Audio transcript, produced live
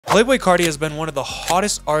Playboi Carti has been one of the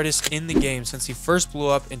hottest artists in the game since he first blew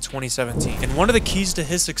up in 2017. And one of the keys to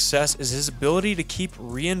his success is his ability to keep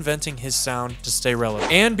reinventing his sound to stay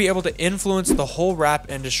relevant and be able to influence the whole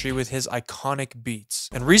rap industry with his iconic beats.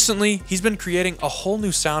 And recently, he's been creating a whole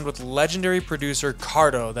new sound with legendary producer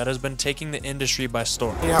Cardo that has been taking the industry by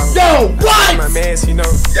storm. Yo, what? My man, you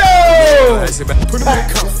know. Yo! Put him in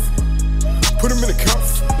a cuff. Put him in a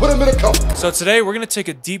cuff. Put him in a cuff. So today we're going to take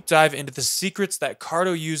a deep dive into the secrets that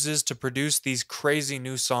Cardo uses to produce these crazy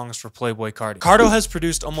new songs for Playboi Carti. Cardo has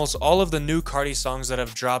produced almost all of the new Carti songs that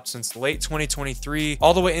have dropped since late 2023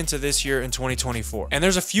 all the way into this year in 2024. And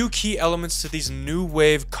there's a few key elements to these new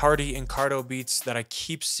wave Carti and Cardo beats that I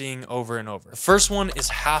keep seeing over and over. The first one is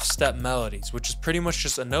half-step melodies, which is pretty much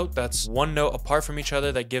just a note that's one note apart from each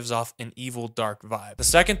other that gives off an evil, dark vibe. The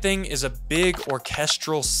second thing is a big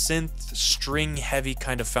orchestral synth string heavy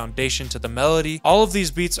kind of foundation to the melody. All of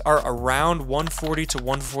these beats are around 140 to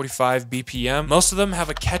 145 BPM. Most of them have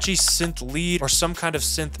a catchy synth lead or some kind of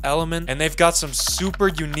synth element, and they've got some super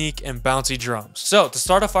unique and bouncy drums. So to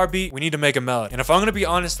start off our beat, we need to make a melody. And if I'm gonna be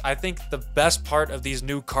honest, I think the best part of these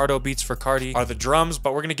new Cardo beats for Carti are the drums,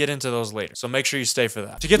 but we're gonna get into those later. So make sure you stay for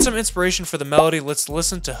that. To get some inspiration for the melody, let's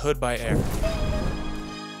listen to Hood by Air.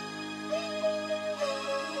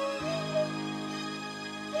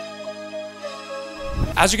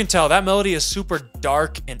 As you can tell, that melody is super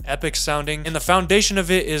dark and epic sounding, and the foundation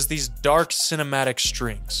of it is these dark cinematic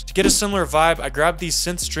strings. To get a similar vibe, I grabbed these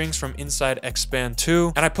synth strings from Inside Expand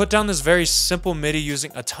 2, and I put down this very simple MIDI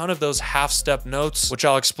using a ton of those half-step notes, which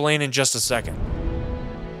I'll explain in just a second.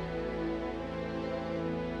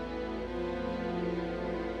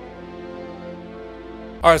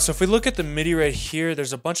 All right, so if we look at the MIDI right here,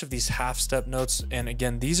 there's a bunch of these half-step notes. And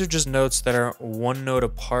again, these are just notes that are one note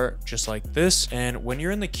apart, just like this. And when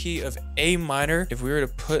you're in the key of A minor, if we were to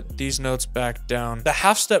put these notes back down, the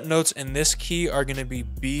half-step notes in this key are gonna be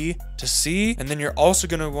B to C. And then you're also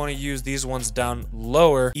gonna wanna use these ones down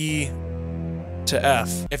lower, E to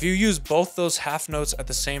F. If you use both those half notes at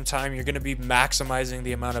the same time, you're going to be maximizing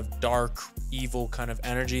the amount of dark, evil kind of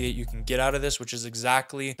energy that you can get out of this, which is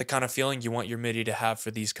exactly the kind of feeling you want your MIDI to have for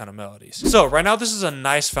these kind of melodies. So right now, this is a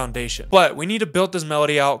nice foundation, but we need to build this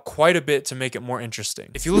melody out quite a bit to make it more interesting.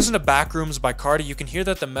 If you listen to Backrooms by Carti, you can hear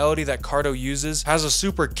that the melody that Cardo uses has a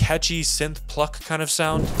super catchy synth pluck kind of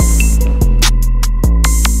sound.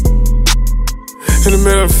 In the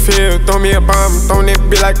middle of the field, throw me a bomb, throwing it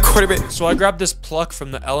be like quarterback. So I grabbed this pluck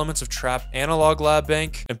from the Elements of Trap analog lab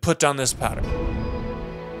bank and put down this pattern.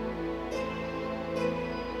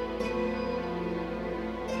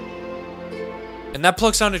 And that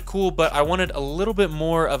pluck sounded cool, but I wanted a little bit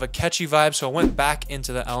more of a catchy vibe, so I went back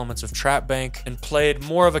into the Elements of Trap bank and played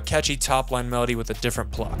more of a catchy top line melody with a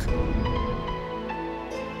different pluck.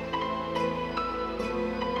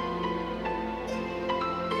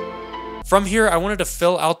 From here, I wanted to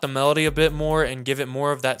fill out the melody a bit more and give it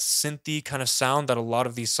more of that synthy kind of sound that a lot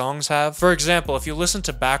of these songs have. For example, if you listen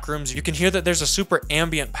to Backrooms, you can hear that there's a super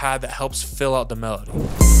ambient pad that helps fill out the melody.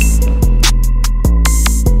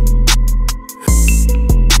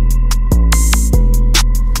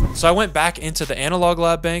 So I went back into the analog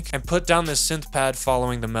lab bank and put down this synth pad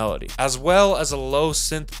following the melody, as well as a low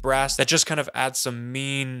synth brass that just kind of adds some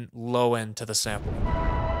mean low end to the sample.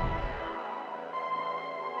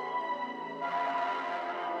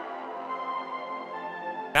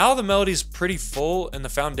 Now the melody's pretty full and the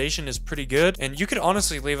foundation is pretty good, and you could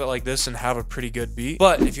honestly leave it like this and have a pretty good beat.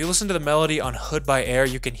 But if you listen to the melody on Hood by Air,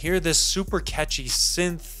 you can hear this super catchy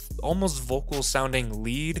synth, almost vocal sounding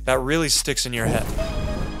lead that really sticks in your head.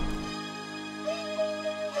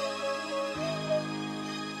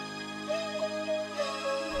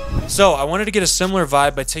 So I wanted to get a similar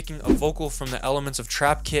vibe by taking a vocal from the Elements of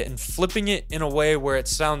Trap kit and flipping it in a way where it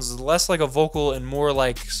sounds less like a vocal and more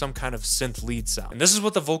like some kind of synth lead sound. And this is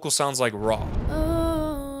what the vocal sounds like raw.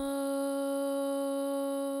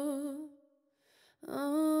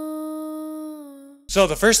 So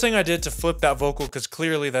the first thing I did to flip that vocal, because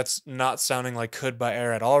clearly that's not sounding like Hood by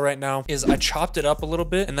Air at all right now, is I chopped it up a little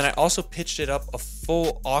bit, and then I also pitched it up a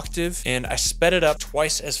full octave, and I sped it up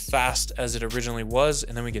twice as fast as it originally was,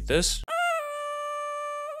 and then we get this.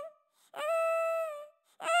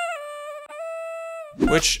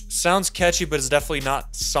 which sounds catchy, but is definitely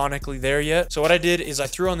not sonically there yet. So what I did is I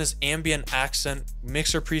threw on this ambient accent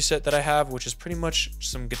mixer preset that I have, which is pretty much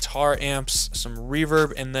some guitar amps, some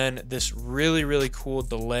reverb, and then this really cool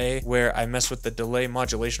delay where I mess with the delay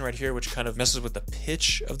modulation right here, which kind of messes with the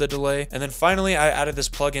pitch of the delay. And then finally I added this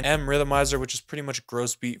plugin M Rhythmizer, which is pretty much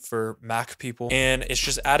gross beat for Mac people, and it's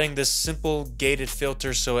just adding this simple gated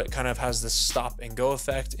filter so it kind of has this stop and go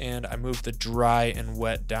effect. And I moved the dry and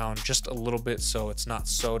wet down just a little bit so it's not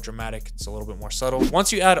so dramatic, it's a little bit more subtle.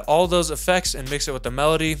 Once you add all those effects and mix it with the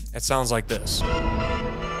melody, it sounds like this.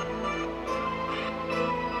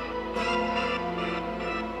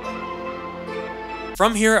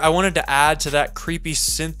 From here, I wanted to add to that creepy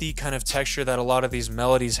synthy kind of texture that a lot of these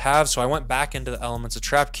melodies have, so I went back into the Elements of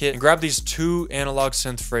Trap kit and grabbed these 2 analog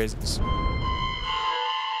synth phrases.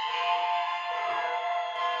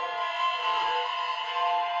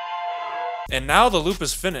 And now the loop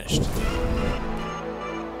is finished.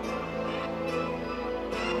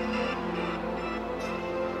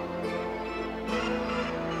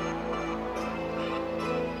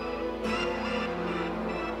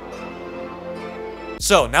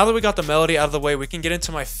 So now that we got the melody out of the way, we can get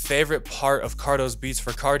into my favorite part of Cardo's beats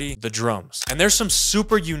for Carti, the drums. And there's some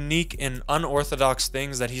super unique and unorthodox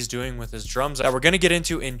things that he's doing with his drums that we're gonna get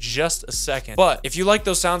into in just a second. But if you like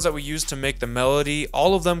those sounds that we use to make the melody,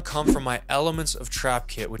 all of them come from my Elements of Trap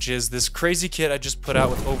kit, which is this crazy kit I just put out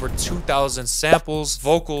with over 2,000 samples,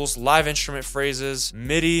 vocals, live instrument phrases,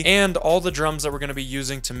 MIDI, and all the drums that we're gonna be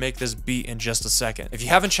using to make this beat in just a second. If you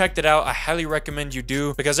haven't checked it out, I highly recommend you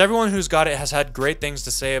do, because everyone who's got it has had great things to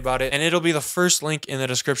say about it, and it'll be the first link in the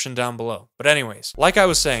description down below. But anyways, like I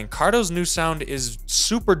was saying, Cardo's new sound is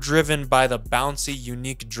super driven by the bouncy,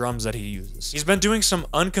 unique drums that he uses. He's been doing some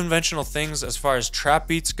unconventional things as far as trap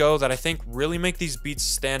beats go that I think really make these beats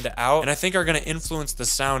stand out, and I think are going to influence the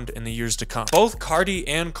sound in the years to come. Both Carti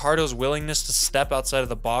and Cardo's willingness to step outside of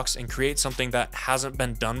the box and create something that hasn't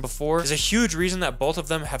been done before is a huge reason that both of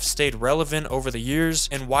them have stayed relevant over the years,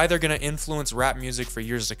 and why they're going to influence rap music for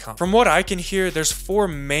years to come. From what I can hear, there's 4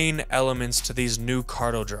 main elements to these new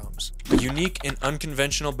Cardo drums: a unique and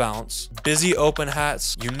unconventional bounce, busy open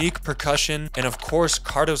hats, unique percussion, and of course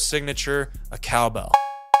Cardo's signature, a cowbell.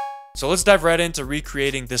 So let's dive right into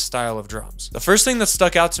recreating this style of drums. The first thing that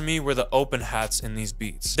stuck out to me were the open hats in these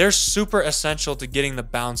beats. They're super essential to getting the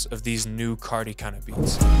bounce of these new Carti kind of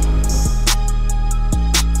beats.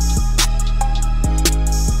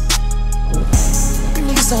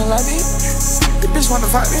 Niggas don't like me. The bitch wanna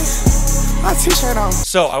fight me. My t-shirt on.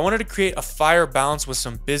 So I wanted to create a fire bounce with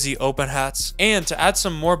some busy open hats, and to add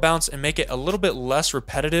some more bounce and make it a little bit less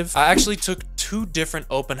repetitive, I actually took 2 different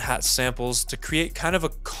open hat samples to create kind of a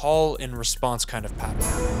call and response kind of pattern.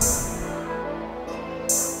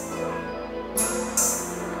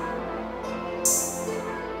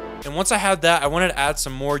 And once I had that, I wanted to add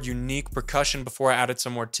some more unique percussion before I added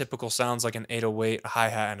some more typical sounds like an 808, a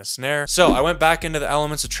hi-hat, and a snare. So I went back into the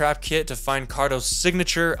Elements of Trap kit to find Cardo's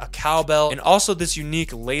signature, a cowbell, and also this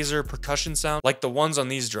unique laser percussion sound like the ones on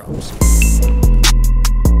these drums.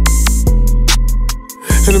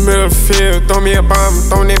 In the middle of the field, throw me a bomb,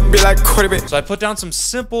 throwing that bitch like quarterback. So I put down some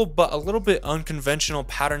simple but a little bit unconventional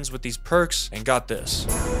patterns with these perks and got this.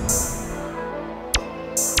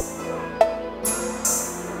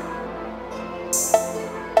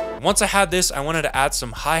 Once I had this, I wanted to add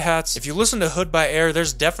some hi-hats. If you listen to Hood by Air,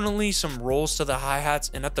 there's definitely some rolls to the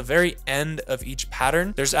hi-hats, and at the very end of each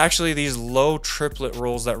pattern, there's actually these low triplet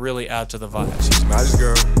rolls that really add to the vibe. She's nice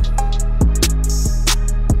girl.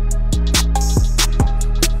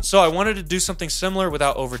 So I wanted to do something similar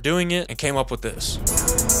without overdoing it, and came up with this.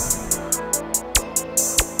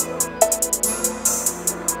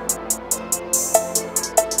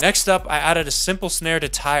 Next up, I added a simple snare to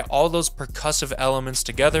tie all those percussive elements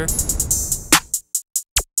together.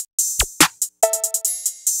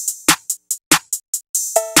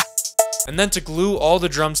 And then to glue all the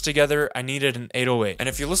drums together, I needed an 808. And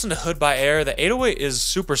if you listen to Hood by Air, the 808 is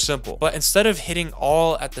super simple. But instead of hitting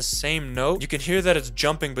all at the same note, you can hear that it's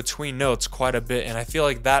jumping between notes quite a bit. And I feel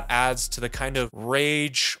like that adds to the kind of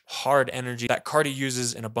rage, hard energy that Carti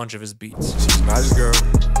uses in a bunch of his beats. She's nice girl.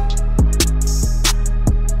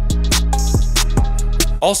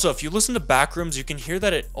 Also, if you listen to Backrooms, you can hear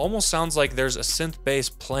that it almost sounds like there's a synth bass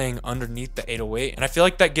playing underneath the 808, and I feel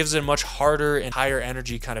like that gives it a much harder and higher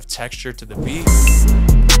energy kind of texture to the beat.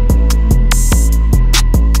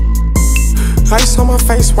 Ice on my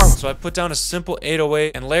face, wow. So I put down a simple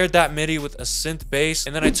 808 and layered that MIDI with a synth bass,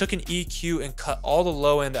 and then I took an EQ and cut all the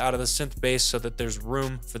low end out of the synth bass so that there's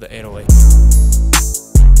room for the 808.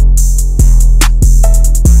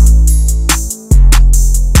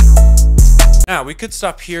 Now, we could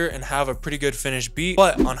stop here and have a pretty good finished beat,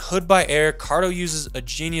 but on Hood by Air, Cardo uses a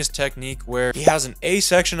genius technique where he has an A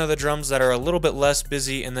section of the drums that are a little bit less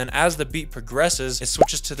busy, and then as the beat progresses, it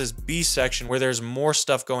switches to this B section where there's more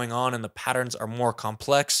stuff going on and the patterns are more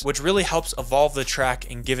complex, which really helps evolve the track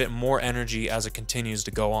and give it more energy as it continues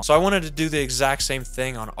to go on. So I wanted to do the exact same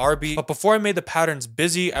thing on our beat, but before I made the patterns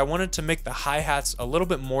busy, I wanted to make the hi-hats a little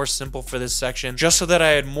bit more simple for this section, just so that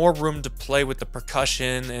I had more room to play with the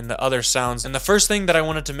percussion and the other sounds. And the first thing that I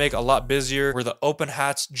wanted to make a lot busier were the open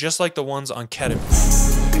hats, just like the ones on Ketamine.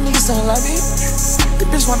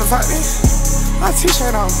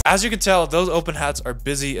 As you can tell, those open hats are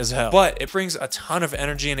busy as hell, but it brings a ton of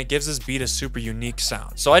energy and it gives this beat a super unique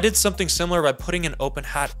sound. So I did something similar by putting an open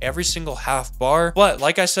hat every single half bar, but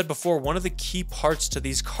like I said before, one of the key parts to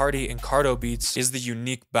these Carti and Cardo beats is the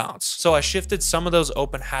unique bounce. So I shifted some of those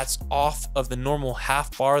open hats off of the normal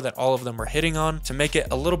half bar that all of them were hitting on to make it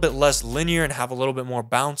a little bit less linear and have a little bit more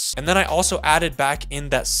bounce. And then I also added back in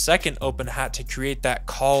that second open hat to create that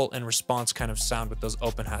call and response kind of sound with those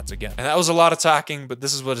open hats again. And that was a lot of talking, but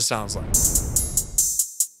this is what it sounds like.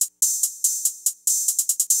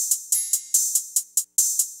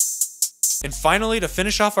 And finally, to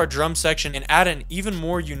finish off our drum section and add an even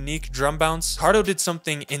more unique drum bounce, Cardo did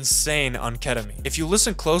something insane on Ketamine. If you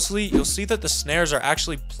listen closely, you'll see that the snares are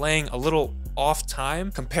actually playing a little off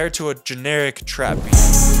time compared to a generic trap beat.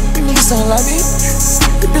 Niggas don't love me.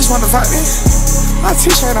 The bitch wanna fight me. My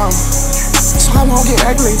t-shirt on, so I won't get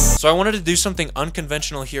ugly. So I wanted to do something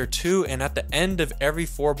unconventional here too, and at the end of every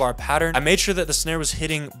 4-bar pattern, I made sure that the snare was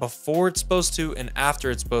hitting before it's supposed to and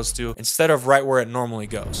after it's supposed to, instead of right where it normally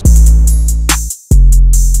goes.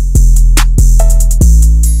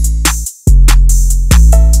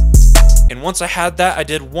 And once I had that, I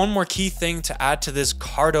did one more key thing to add to this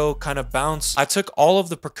Cardo kind of bounce. I took all of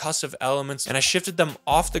the percussive elements and I shifted them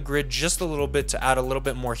off the grid just a little bit to add a little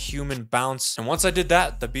bit more human bounce. And once I did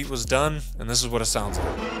that, the beat was done, and this is what it sounds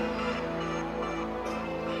like.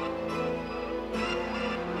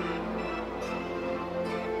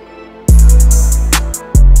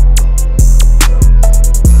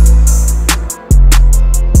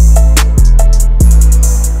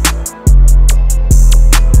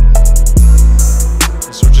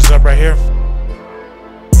 Right here.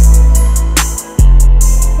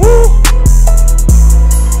 Woo!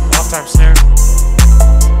 Off time snare.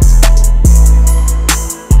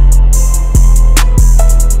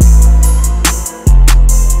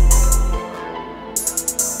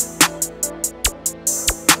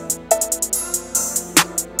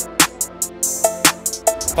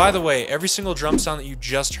 By the way, every single drum sound that you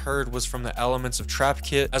just heard was from the elements of Trap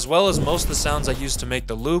Kit, as well as most of the sounds I used to make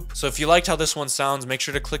the loop. So if you liked how this one sounds, make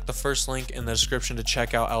sure to click the first link in the description to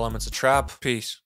check out Elements of Trap. Peace.